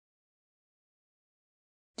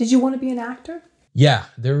Did you want to be an actor? Yeah,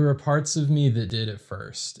 there were parts of me that did at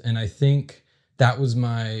first. And I think that was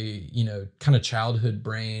my, kind of childhood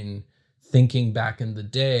brain thinking back in the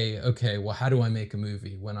day, okay, well, how do I make a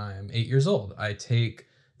movie when I am 8 years old? I take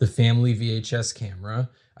the family VHS camera,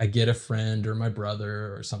 I get a friend or my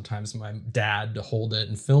brother or sometimes my dad to hold it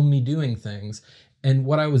and film me doing things. And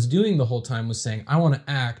what I was doing the whole time was saying, I want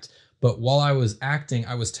to act. But while I was acting,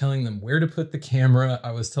 I was telling them where to put the camera. I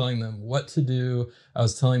was telling them what to do. I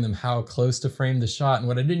was telling them how close to frame the shot. And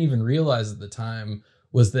what I didn't even realize at the time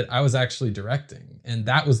was that I was actually directing. And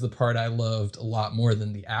that was the part I loved a lot more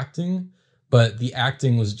than the acting. But the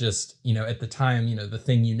acting was just, at the time, the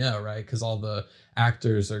thing, right? Because all the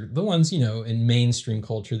actors are the ones, in mainstream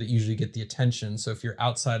culture that usually get the attention. So if you're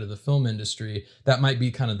outside of the film industry, that might be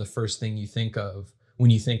kind of the first thing you think of when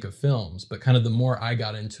you think of films. But kind of the more I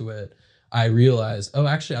got into it, I realized, oh,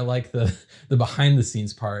 actually, I like the behind the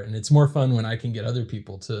scenes part. And it's more fun when I can get other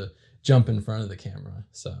people to jump in front of the camera.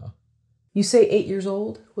 So You say 8 years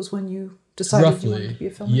old was when you decided you wanted to be a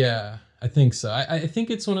filmmaker? Yeah, I think so. I think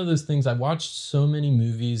it's one of those things. I watched so many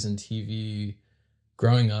movies and TV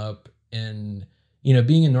growing up, and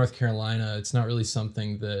being in North Carolina, it's not really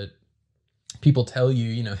something that people tell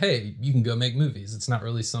you, hey, you can go make movies. It's not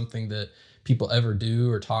really something that people ever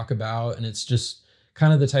do or talk about. And it's just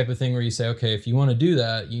kind of the type of thing where you say, okay, if you want to do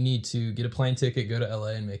that, you need to get a plane ticket, go to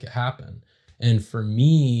LA and make it happen. And for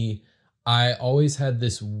me, I always had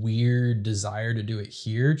this weird desire to do it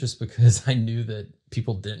here just because I knew that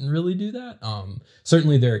people didn't really do that.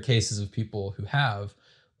 Certainly there are cases of people who have,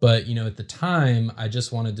 but at the time I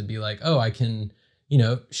just wanted to be like, oh, I can,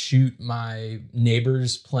 shoot my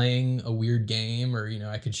neighbors playing a weird game, or,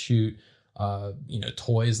 I could shoot,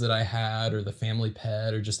 toys that I had, or the family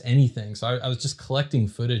pet, or just anything. So I was just collecting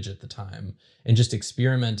footage at the time and just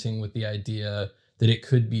experimenting with the idea that it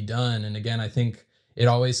could be done. And again, I think it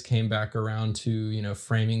always came back around to,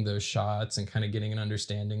 framing those shots and kind of getting an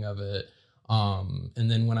understanding of it. And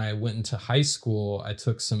then when I went into high school, I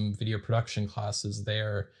took some video production classes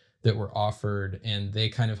there that were offered, and they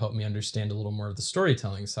kind of helped me understand a little more of the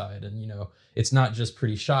storytelling side. And, it's not just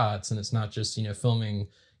pretty shots, and it's not just, filming,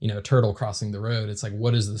 a turtle crossing the road. It's like,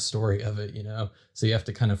 what is the story of it, So you have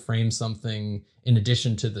to kind of frame something in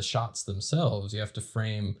addition to the shots themselves. You have to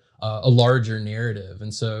frame a larger narrative.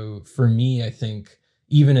 And so for me, I think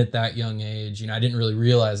even at that young age, I didn't really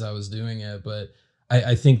realize I was doing it, but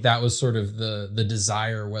I think that was sort of the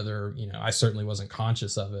desire, whether, I certainly wasn't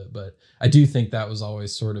conscious of it, but I do think that was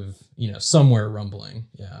always sort of, somewhere rumbling.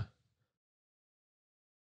 Yeah.